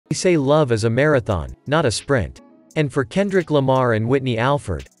They say love is a marathon, not a sprint. And for Kendrick Lamar and Whitney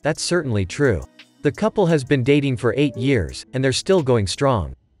Alford, that's certainly true. The couple has been dating for 8 years, and they're still going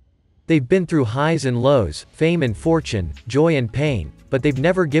strong. They've been through highs and lows, fame and fortune, joy and pain, but they've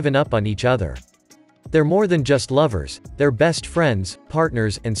never given up on each other. They're more than just lovers, they're best friends,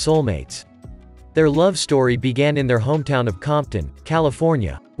 partners, and soulmates. Their love story began in their hometown of Compton,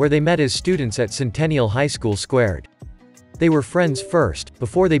 California, where they met as students at Centennial High School Squared. They were friends first,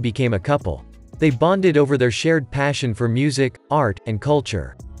 before they became a couple. They bonded over their shared passion for music, art, and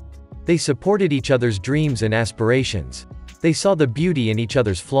culture. They supported each other's dreams and aspirations. They saw the beauty in each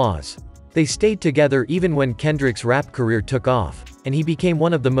other's flaws. They stayed together even when Kendrick's rap career took off, and he became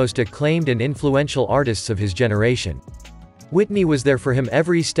one of the most acclaimed and influential artists of his generation. Whitney was there for him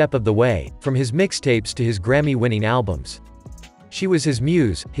every step of the way, from his mixtapes to his Grammy-winning albums. She was his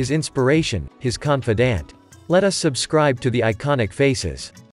muse, his inspiration, his confidant. Let us subscribe to the iconic faces.